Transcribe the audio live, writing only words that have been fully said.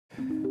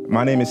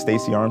My name is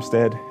Stacey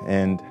Armstead,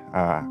 and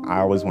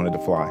I always wanted to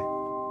fly.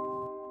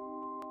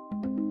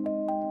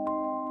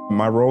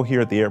 My role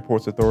here at the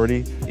Airports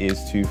Authority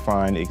is to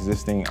find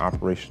existing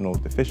operational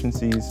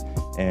deficiencies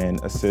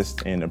and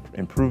assist in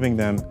improving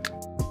them.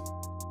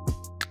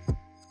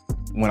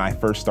 When I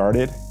first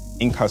started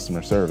in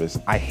customer service,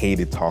 I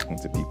hated talking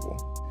to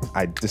people.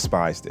 I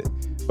despised it.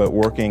 But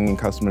working in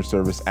customer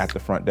service at the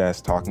front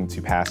desk, talking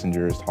to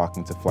passengers,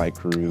 talking to flight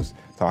crews,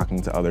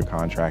 talking to other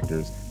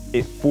contractors,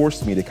 it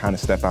forced me to kind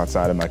of step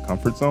outside of my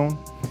comfort zone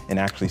and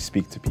actually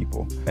speak to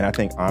people. And I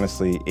think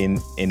honestly, in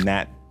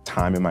that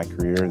time in my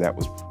career, that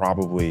was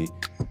probably,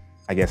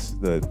 I guess,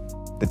 the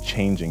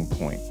changing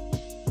point.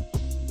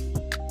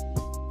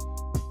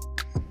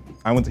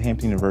 I went to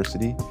Hampton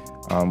University,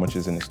 which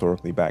is an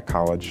historically black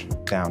college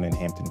down in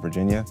Hampton,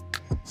 Virginia.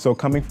 So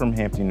coming from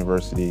Hampton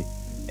University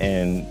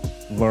and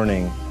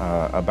learning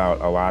about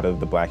a lot of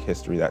the black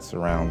history that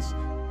surrounds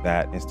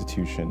that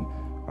institution,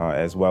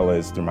 as well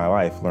as through my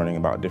life, learning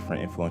about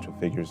different influential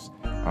figures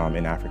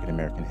in African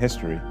American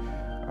history.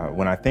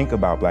 When I think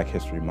about Black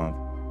History Month,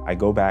 I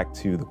go back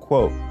to the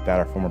quote that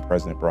our former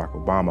President Barack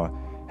Obama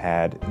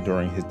had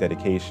during his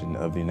dedication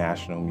of the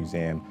National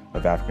Museum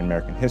of African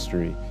American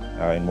History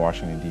in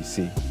Washington,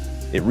 D.C.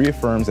 It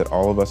reaffirms that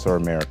all of us are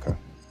America,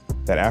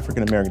 that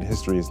African American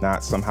history is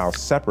not somehow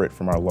separate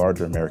from our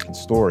larger American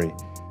story.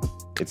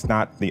 It's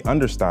not the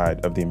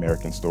underside of the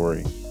American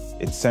story,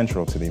 it's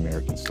central to the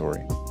American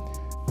story.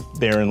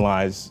 Therein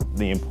lies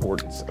the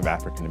importance of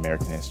African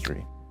American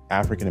history.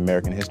 African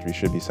American history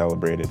should be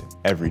celebrated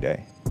every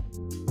day.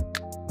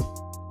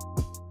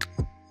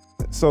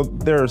 So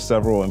there are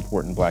several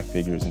important black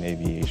figures in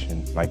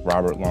aviation, like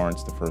Robert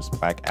Lawrence, the first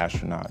black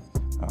astronaut,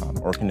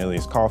 or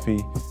Cornelius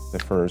Coffey, the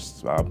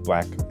first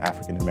black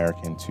African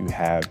American to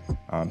have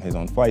his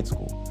own flight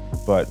school.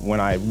 But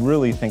when I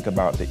really think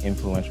about the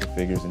influential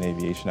figures in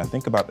aviation, I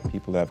think about the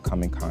people that I've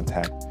come in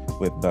contact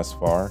with thus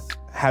far.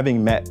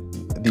 Having met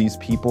these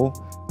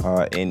people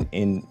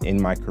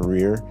in my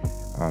career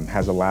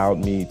has allowed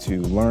me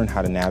to learn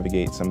how to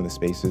navigate some of the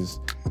spaces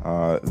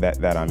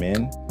that I'm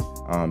in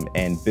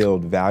and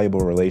build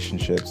valuable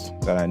relationships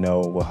that I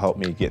know will help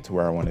me get to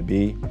where I want to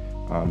be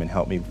and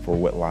help me for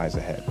what lies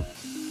ahead.